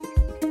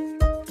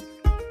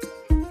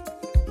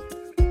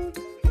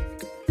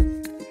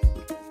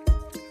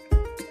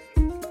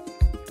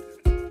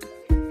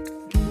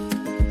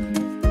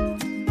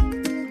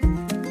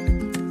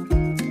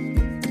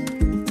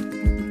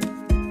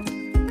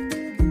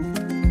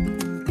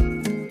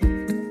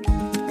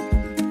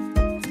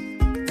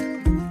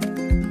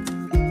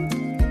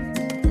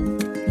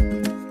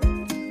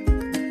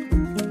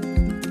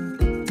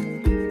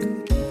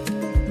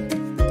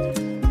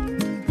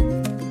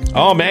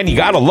Oh, man, you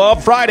gotta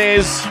love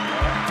Fridays.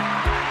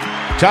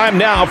 Time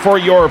now for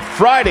your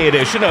Friday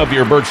edition of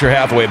your Berkshire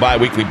Hathaway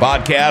Biweekly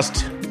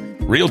Podcast.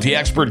 Realty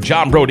expert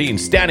John Brodeen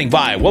standing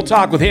by. We'll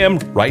talk with him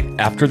right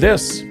after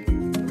this.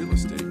 Real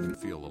estate can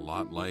feel a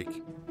lot like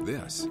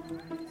this,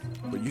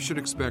 but you should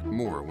expect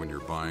more when you're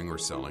buying or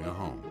selling a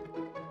home.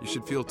 You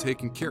should feel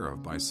taken care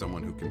of by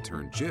someone who can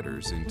turn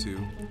jitters into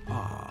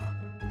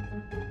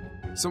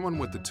someone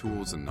with the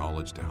tools and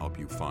knowledge to help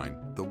you find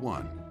the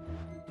one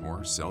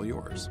or sell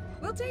yours.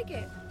 We'll take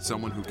it.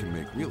 Someone who can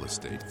make real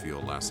estate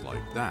feel less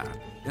like that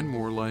and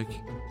more like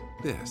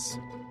this.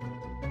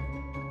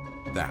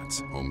 That's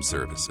home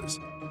services.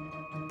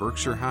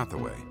 Berkshire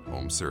Hathaway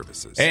Home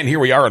Services. And here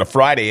we are on a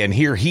Friday, and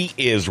here he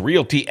is,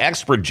 realty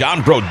expert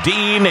John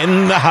Brodeen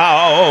in the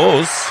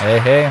house. Hey,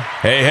 hey.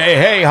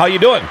 Hey, how you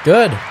doing?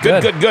 Good.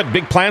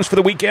 Big plans for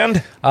the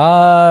weekend?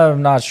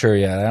 I'm not sure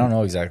yet. I don't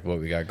know exactly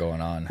what we got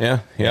going on.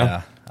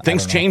 Yeah.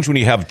 Things change when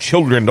you have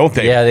children, don't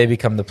they? Yeah, they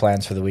become the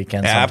plans for the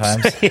weekend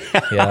sometimes.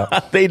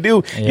 Yeah. They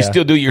do. Yeah. You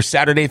still do your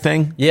Saturday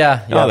thing?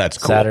 Yeah. Oh, that's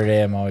cool. Saturday,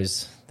 I'm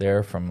always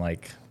there from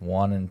like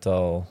 1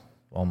 until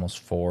almost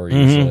 4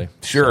 usually.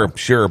 Sure.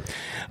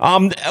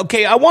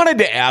 Okay, I wanted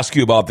to ask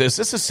you about this.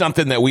 This is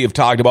something that we have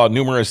talked about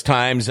numerous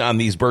times on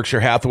these Berkshire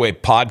Hathaway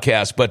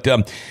podcasts, but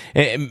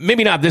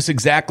maybe not this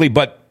exactly,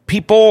 but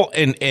people,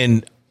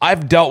 and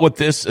I've dealt with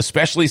this,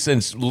 especially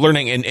since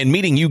learning and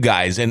meeting you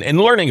guys and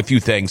learning a few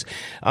things.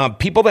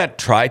 People that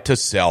try to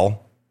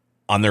sell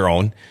on their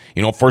own,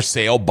 for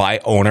sale by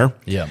owner.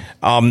 Yeah.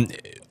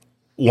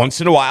 Once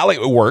in a while,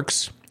 it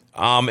works.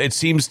 It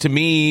seems to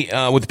me,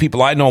 with the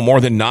people I know more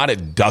than not,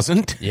 it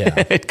doesn't. Yeah.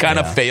 It kind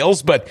of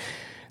fails, but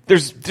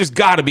there's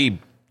got to be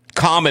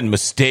common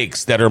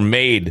mistakes that are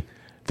made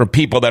from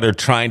people that are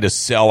trying to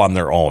sell on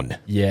their own.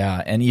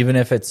 Yeah, and even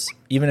if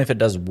it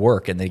does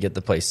work and they get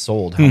the place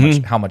sold,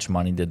 how much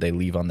money did they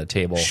leave on the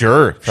table?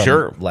 Sure.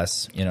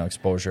 Less,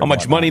 exposure. How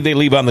much money they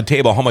leave on the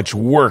table? How much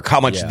work?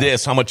 How much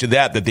this? How much of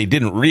that they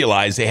didn't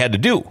realize they had to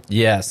do?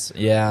 Yes.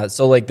 Yeah.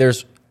 So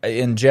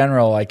in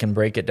general, I can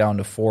break it down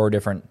to 4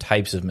 different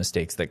types of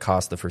mistakes that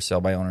cost the for sale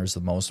by owners the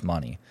most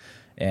money.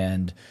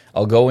 And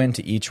I'll go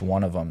into each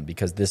one of them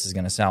because this is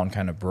going to sound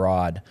kind of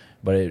broad,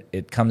 but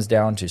it comes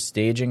down to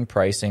staging,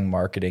 pricing,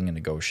 marketing, and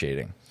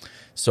negotiating.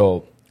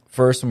 So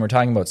first, when we're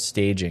talking about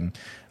staging,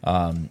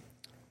 and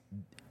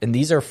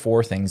these are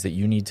 4 things that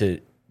you need to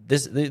 –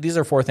 these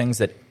are 4 things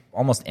that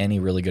almost any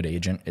really good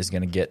agent is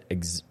going to get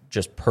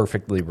just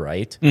perfectly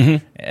right,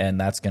 and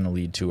that's going to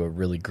lead to a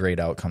really great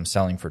outcome,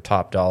 selling for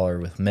top dollar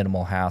with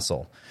minimal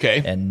hassle,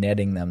 and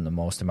netting them the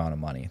most amount of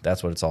money.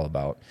 That's what it's all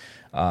about.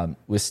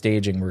 With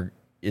staging,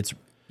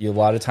 you a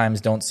lot of times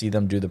don't see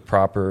them do the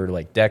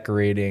proper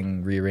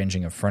decorating,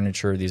 rearranging of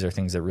furniture. These are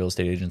things that real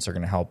estate agents are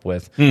going to help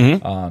with.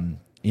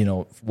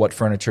 What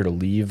furniture to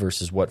leave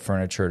versus what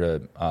furniture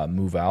to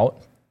move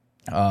out.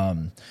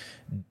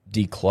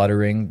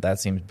 Decluttering, that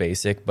seems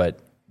basic, but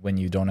when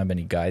you don't have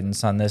any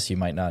guidance on this, you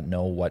might not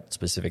know what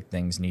specific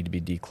things need to be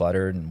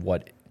decluttered and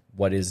what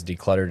is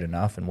decluttered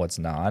enough and what's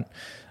not.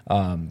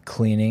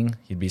 Cleaning,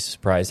 you'd be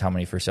surprised how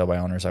many for sale by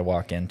owners I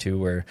walk into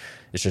where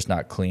it's just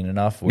not clean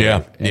enough.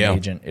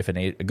 If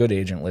a good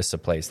agent lists a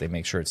place, they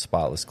make sure it's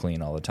spotless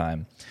clean all the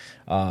time.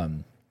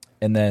 And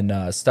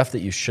then stuff that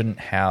you shouldn't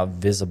have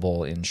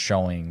visible in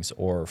showings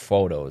or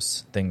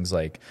photos, things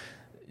like,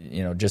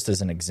 just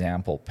as an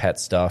example, pet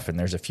stuff, and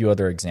there's a few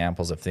other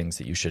examples of things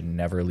that you should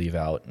never leave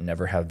out,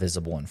 never have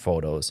visible in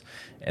photos,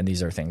 and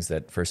these are things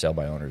that for sale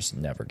by owners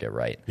never get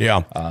right.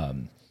 Yeah.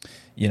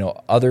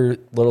 Other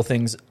little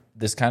things,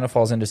 this kind of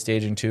falls into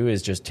staging too,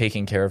 is just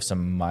taking care of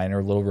some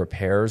minor little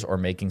repairs or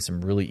making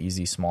some really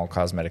easy small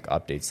cosmetic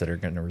updates that are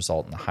going to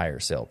result in a higher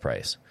sale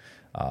price,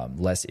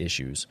 less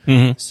issues.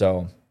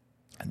 So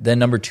then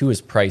number 2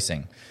 is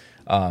pricing.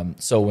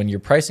 So when you're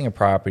pricing a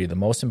property, the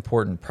most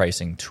important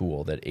pricing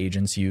tool that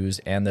agents use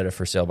and that a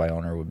for sale by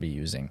owner would be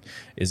using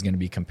is going to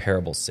be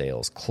comparable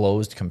sales,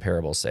 closed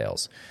comparable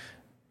sales.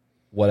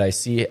 What I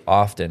see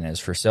often is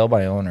for sale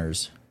by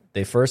owners,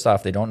 they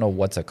don't know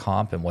what's a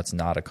comp and what's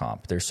not a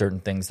comp. There's certain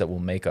things that will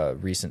make a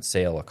recent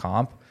sale a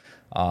comp,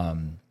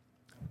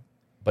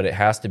 but it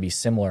has to be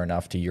similar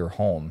enough to your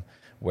home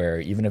where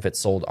even if it's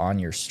sold on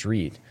your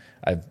street,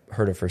 I've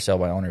heard of for sale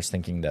by owners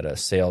thinking that a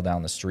sale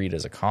down the street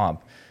is a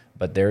comp,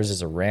 but theirs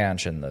is a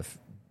ranch and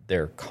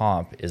their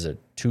comp is a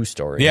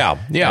 2-story. Yeah.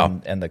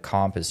 And the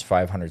comp is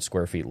 500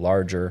 square feet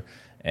larger,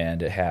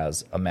 and it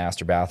has a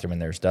master bathroom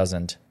and theirs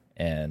doesn't.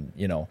 And,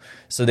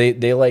 so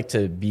they like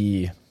to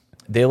be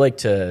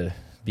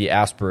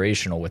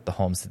aspirational with the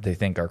homes that they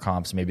think are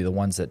comps, maybe the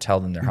ones that tell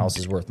them their house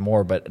is worth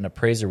more, but an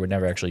appraiser would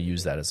never actually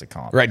use that as a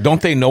comp. Right.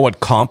 Don't they know what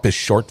comp is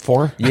short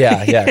for?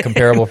 Yeah.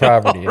 Comparable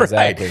property.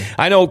 Exactly. Right.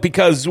 I know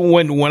because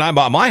when I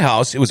bought my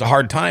house, it was a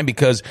hard time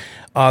because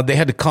they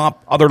had to comp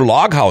other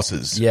log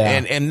houses. Yeah.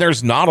 And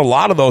there's not a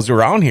lot of those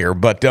around here.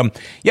 But,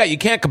 you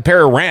can't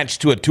compare a ranch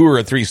to a 2 or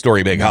a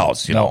 3-story big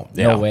house. No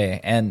way.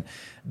 And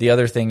the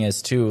other thing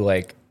is, too,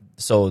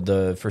 so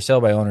the for sale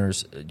by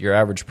owners, your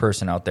average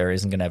person out there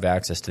isn't going to have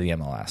access to the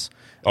MLS.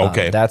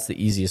 Okay. That's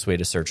the easiest way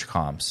to search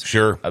comps.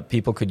 Sure.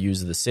 People could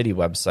use the city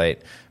website,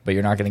 but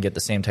you're not going to get the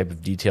same type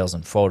of details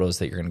and photos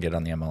that you're going to get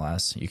on the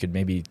MLS. You could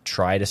maybe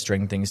try to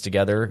string things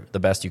together the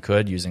best you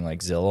could using like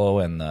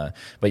Zillow,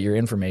 but your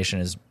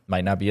information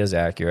might not be as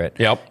accurate.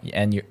 Yep.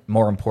 And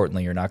more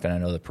importantly, you're not going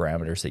to know the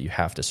parameters that you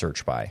have to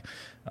search by.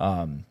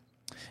 And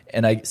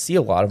I see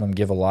a lot of them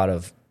give a lot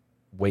of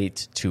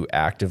weight to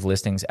active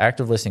listings.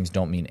 Active listings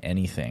don't mean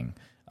anything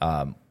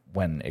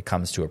when it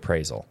comes to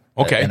appraisal.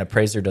 Okay. An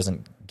appraiser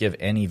doesn't give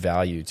any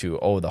value to,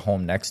 the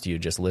home next to you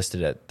just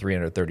listed at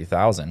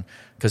 $330,000,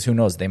 because who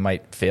knows, they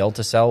might fail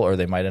to sell or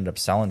they might end up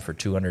selling for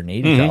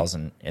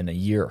 $280,000 in a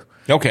year.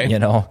 Okay.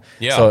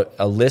 Yeah. So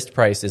a list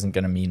price isn't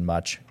going to mean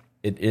much.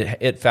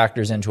 It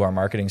factors into our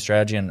marketing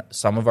strategy and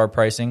some of our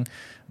pricing,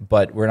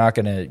 but we're not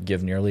going to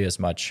give nearly as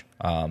much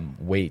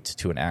weight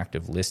to an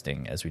active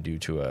listing as we do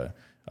to a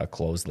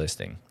closed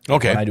listing.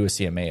 Okay. When I do a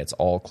CMA, it's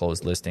all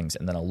closed listings,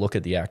 and then I'll look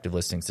at the active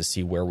listings to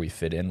see where we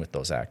fit in with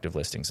those active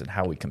listings and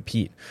how we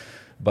compete.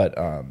 But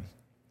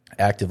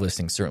active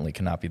listings certainly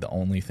cannot be the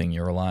only thing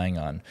you're relying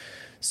on.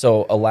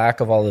 So a lack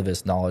of all of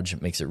this knowledge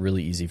makes it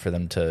really easy for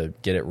them to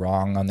get it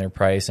wrong on their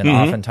price, and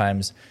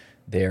oftentimes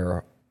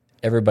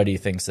everybody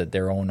thinks that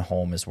their own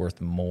home is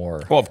worth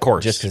more. Well, of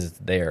course. Just because it's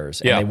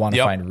theirs. Yeah. And they want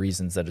to find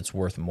reasons that it's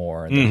worth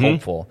more, and they're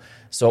hopeful.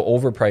 So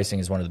overpricing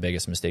is one of the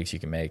biggest mistakes you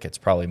can make. It's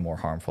probably more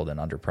harmful than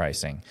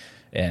underpricing.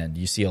 And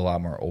you see a lot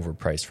more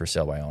overpriced for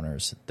sale by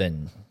owners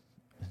than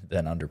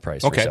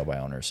underpriced for sale by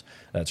owners.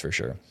 That's for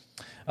sure.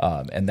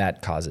 And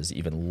that causes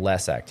even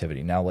less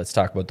activity. Now let's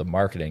talk about the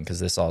marketing, because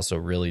this also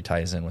really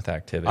ties in with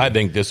activity. I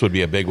think this would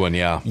be a big one,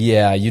 yeah.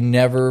 Yeah, you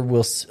never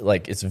will,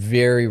 it's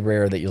very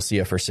rare that you'll see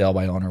a for sale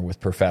by owner with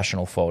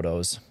professional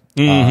photos.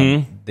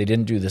 They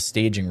didn't do the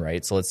staging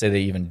right. So let's say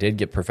they even did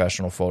get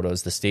professional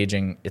photos. The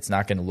staging, it's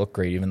not going to look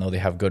great. Even though they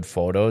have good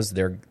photos,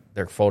 their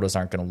photos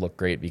aren't going to look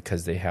great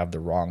because they have the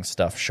wrong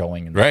stuff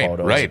showing in the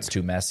photos. Right. It's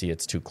too messy.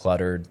 It's too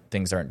cluttered.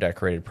 Things aren't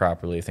decorated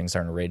properly. Things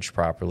aren't arranged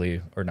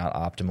properly or not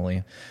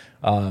optimally.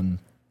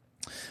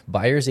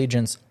 Buyer's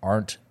agents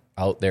aren't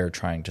out there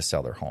trying to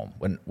sell their home.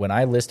 When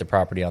I list a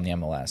property on the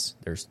MLS,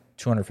 there's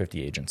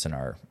 250 agents in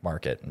our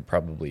market, and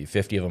probably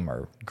 50 of them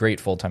are great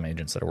full-time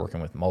agents that are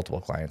working with multiple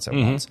clients at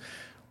once.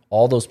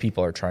 All those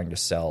people are trying to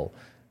sell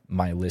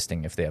my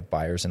listing if they have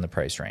buyers in the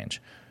price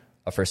range.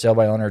 A for sale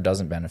by owner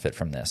doesn't benefit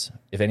from this.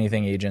 If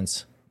anything,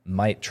 agents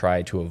might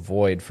try to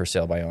avoid for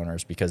sale by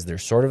owners because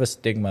there's sort of a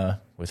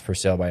stigma with for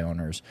sale by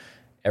owners.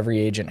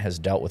 Every agent has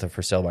dealt with a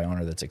for sale by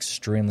owner that's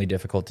extremely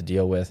difficult to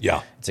deal with.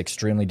 Yeah. It's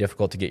extremely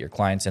difficult to get your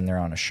clients in there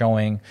on a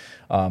showing.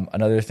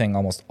 Another thing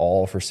almost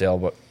all for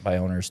sale by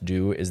owners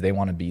do is they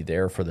want to be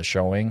there for the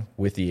showing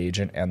with the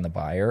agent and the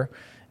buyer.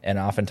 And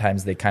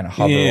oftentimes they kind of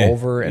hover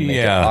over and make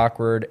it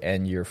awkward,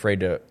 and you're afraid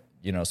to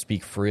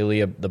speak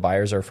freely. The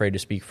buyers are afraid to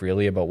speak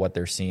freely about what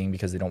they're seeing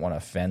because they don't want to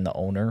offend the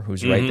owner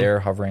who's right there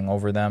hovering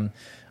over them.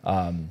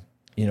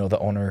 The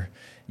owner,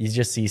 you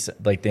just see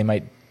they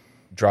might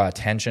draw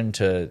attention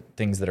to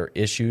things that are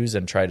issues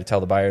and try to tell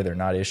the buyer they're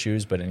not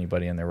issues, but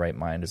anybody in their right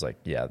mind is like,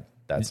 yeah,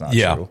 that's not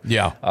true.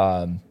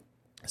 Yeah.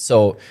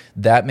 So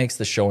that makes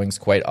the showings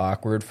quite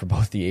awkward for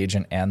both the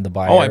agent and the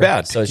buyer. Oh, I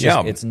bet. So it's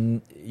just,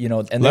 and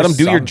let them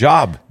do your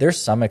job. There's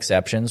some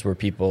exceptions where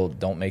people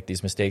don't make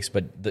these mistakes,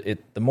 but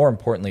the more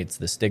importantly, it's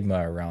the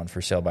stigma around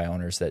for sale by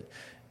owners that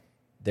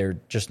they're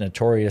just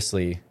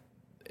notoriously,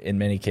 in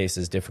many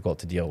cases, difficult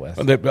to deal with.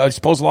 I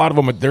suppose a lot of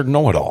them, they're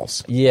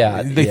know-it-alls.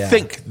 Yeah. They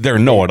think they're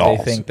know-it-alls.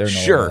 They think they're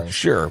know-it-alls.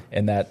 Sure.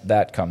 And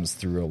that comes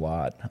through a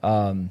lot.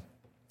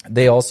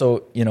 They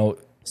also,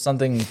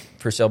 something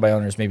for sale by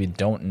owners maybe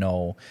don't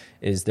know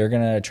is they're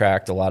going to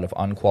attract a lot of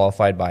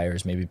unqualified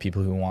buyers, maybe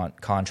people who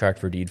want contract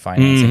for deed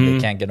financing. They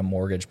can't get a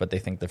mortgage, but they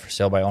think the for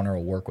sale by owner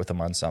will work with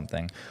them on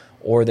something.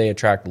 Or they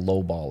attract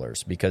low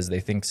ballers because they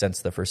think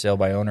since the for sale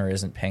by owner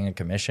isn't paying a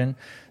commission,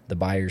 the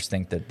buyers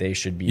think that they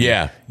should be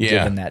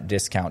given that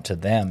discount to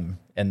them,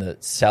 and the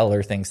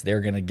seller thinks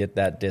they're going to get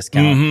that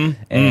discount.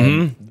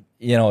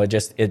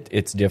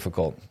 It's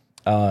difficult.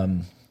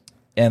 And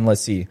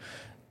let's see.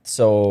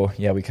 So,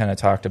 we kind of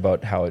talked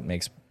about how it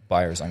makes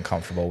buyers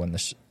uncomfortable when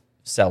the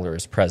seller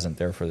is present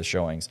there for the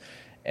showings.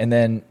 And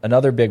then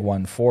another big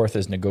one, fourth,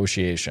 is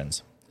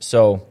negotiations.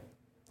 So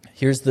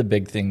here's the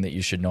big thing that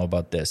you should know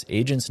about this.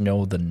 Agents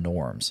know the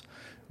norms.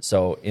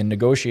 So in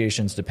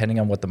negotiations, depending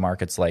on what the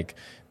market's like,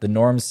 the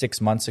norms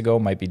 6 months ago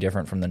might be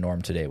different from the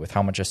norm today with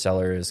how much a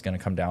seller is going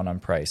to come down on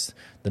price.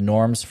 The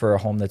norms for a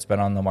home that's been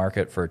on the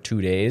market for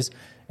 2 days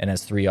and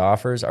has 3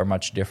 offers are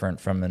much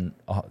different from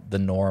the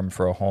norm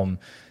for a home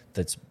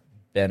that's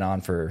been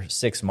on for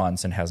 6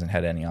 months and hasn't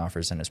had any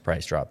offers and his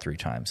price dropped 3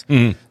 times.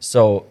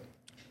 So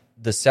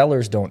the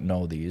sellers don't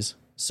know these.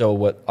 So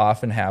what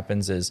often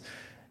happens is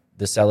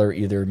the seller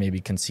either maybe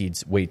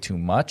concedes way too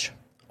much,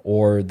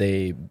 or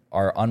they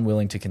are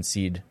unwilling to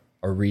concede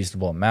a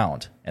reasonable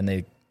amount, and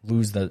they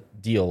lose the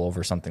deal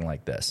over something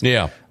like this.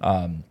 Yeah.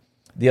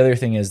 The other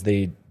thing is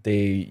they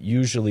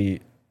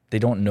usually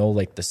don't know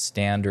the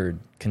standard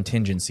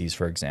contingencies,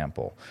 for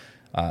example.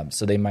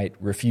 So they might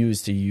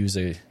refuse to use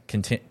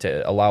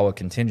to allow a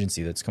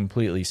contingency that's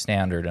completely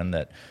standard, and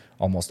that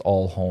almost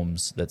all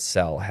homes that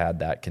sell had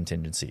that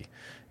contingency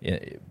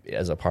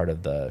as a part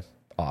of the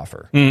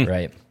offer,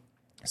 right?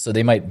 So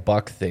they might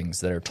buck things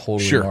that are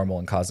totally normal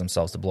and cause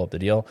themselves to blow up the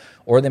deal,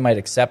 or they might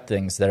accept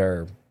things that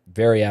are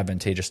very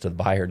advantageous to the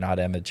buyer, not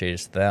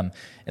advantageous to them,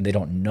 and they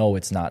don't know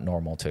it's not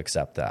normal to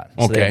accept that.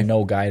 So they have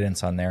no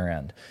guidance on their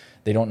end.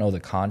 They don't know the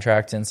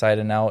contract inside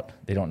and out.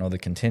 They don't know the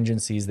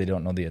contingencies. They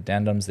don't know the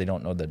addendums. They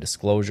don't know the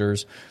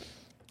disclosures.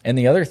 And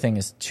the other thing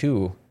is,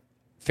 too,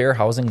 fair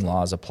housing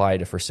laws apply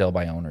to for sale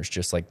by owners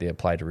just like they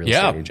apply to real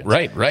estate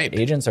agents. Right.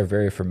 Agents are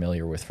very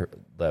familiar with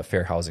the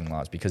fair housing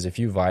laws, because if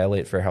you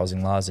violate fair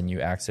housing laws and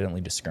you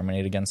accidentally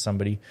discriminate against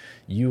somebody,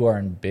 you are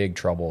in big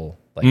trouble.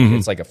 Like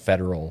it's like a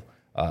federal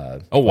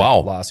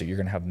lawsuit. You're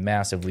going to have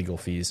massive legal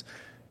fees.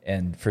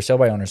 And for sale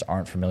by owners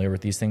aren't familiar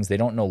with these things. They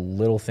don't know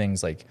little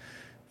things like,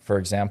 for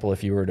example,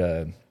 if you were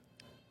to,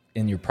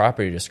 in your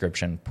property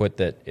description, put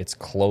that it's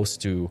close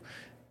to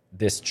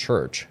this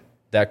church,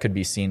 that could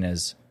be seen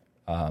as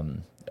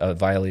a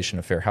violation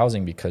of fair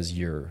housing, because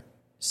you're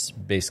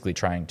basically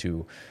trying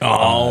to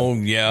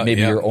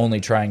you're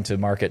only trying to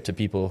market to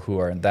people who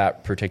are in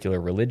that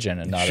particular religion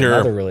and not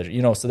another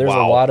religion. So there's a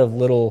lot of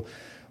little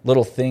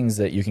things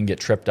that you can get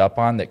tripped up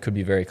on that could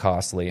be very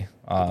costly,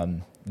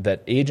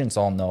 that agents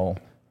all know.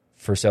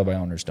 For sale by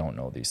owners don't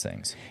know these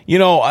things.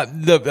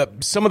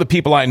 Some of the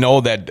people I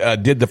know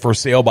that did the for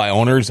sale by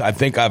owners, I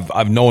think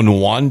I've known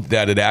one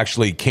that it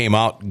actually came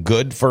out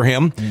good for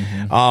him.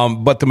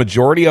 But the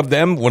majority of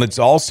them, when it's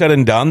all said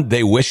and done,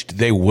 they wished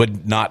they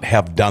would not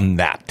have done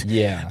that.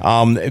 Yeah.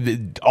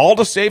 All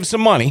to save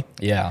some money.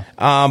 Yeah.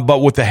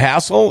 But with the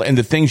hassle and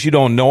the things you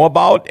don't know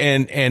about,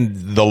 and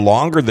the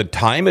longer the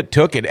time it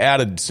took, it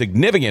added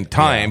significant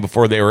time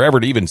before they were ever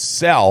to even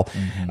sell.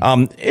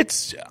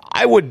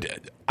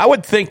 I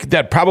would think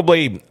that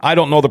probably, I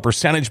don't know the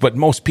percentage, but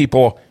most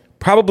people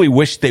probably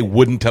wish they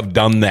wouldn't have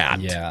done that.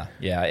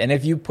 Yeah. And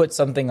if you put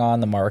something on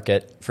the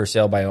market for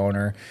sale by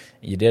owner,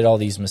 you did all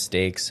these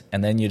mistakes,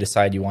 and then you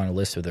decide you want to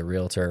list with a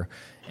realtor,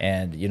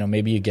 and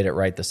maybe you get it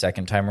right the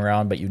second time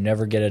around, but you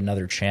never get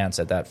another chance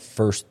at that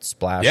first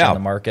splash on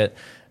the market.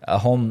 A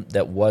home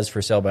that was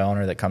for sale by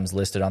owner that comes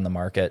listed on the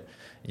market,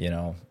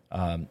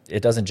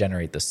 it doesn't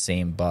generate the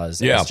same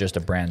buzz as just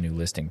a brand new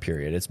listing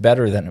period. It's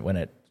better than when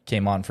it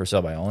came on for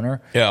sale by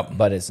owner,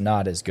 but it's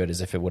not as good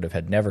as if it would have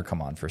had never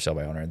come on for sale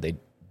by owner. They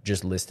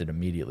just listed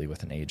immediately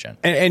with an agent.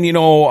 And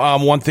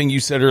one thing you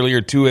said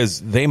earlier too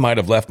is they might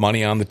have left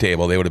money on the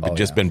table. They would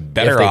have been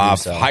better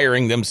off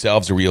hiring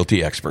themselves a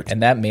realty expert.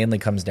 And that mainly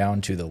comes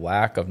down to the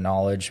lack of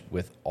knowledge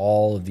with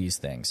all of these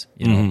things.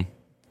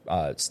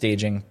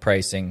 Staging,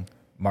 pricing,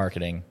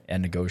 marketing,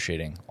 and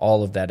negotiating.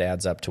 All of that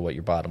adds up to what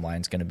your bottom line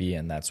is going to be,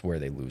 and that's where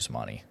they lose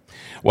money.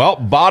 Well,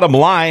 bottom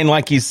line,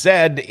 like you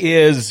said,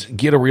 is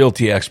get a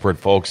realty expert,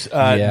 folks.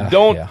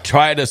 Don't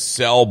try to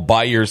sell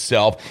by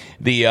yourself.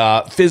 The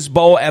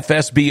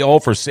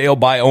FSBO for sale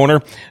by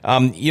owner,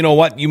 you know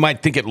what? You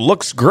might think it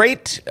looks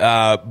great,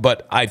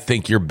 but I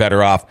think you're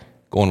better off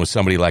going with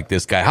somebody like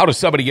this guy. How does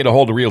somebody get a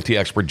hold of realty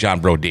expert John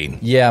Brodeen?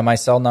 Yeah, my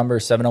cell number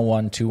is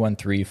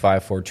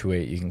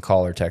 701-213-5428. You can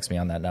call or text me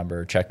on that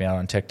number. Check me out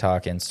on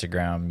TikTok,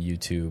 Instagram,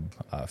 YouTube,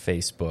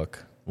 Facebook,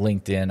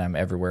 LinkedIn. I'm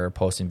everywhere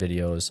posting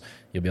videos.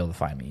 You'll be able to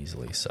find me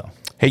easily. So,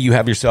 hey, you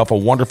have yourself a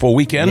wonderful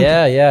weekend.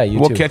 Yeah, you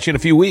We'll too. catch you in a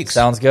few weeks.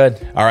 Sounds good.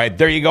 All right,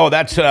 there you go.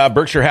 That's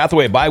Berkshire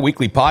Hathaway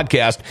bi-weekly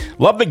podcast.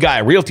 Love the guy,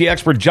 realty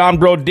expert John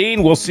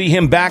Brodeen. We'll see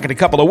him back in a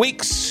couple of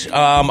weeks.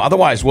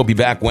 Otherwise, we'll be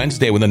back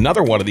Wednesday with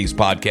another one of these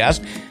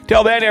podcasts.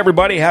 Till then,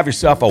 everybody, have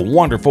yourself a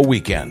wonderful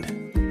weekend.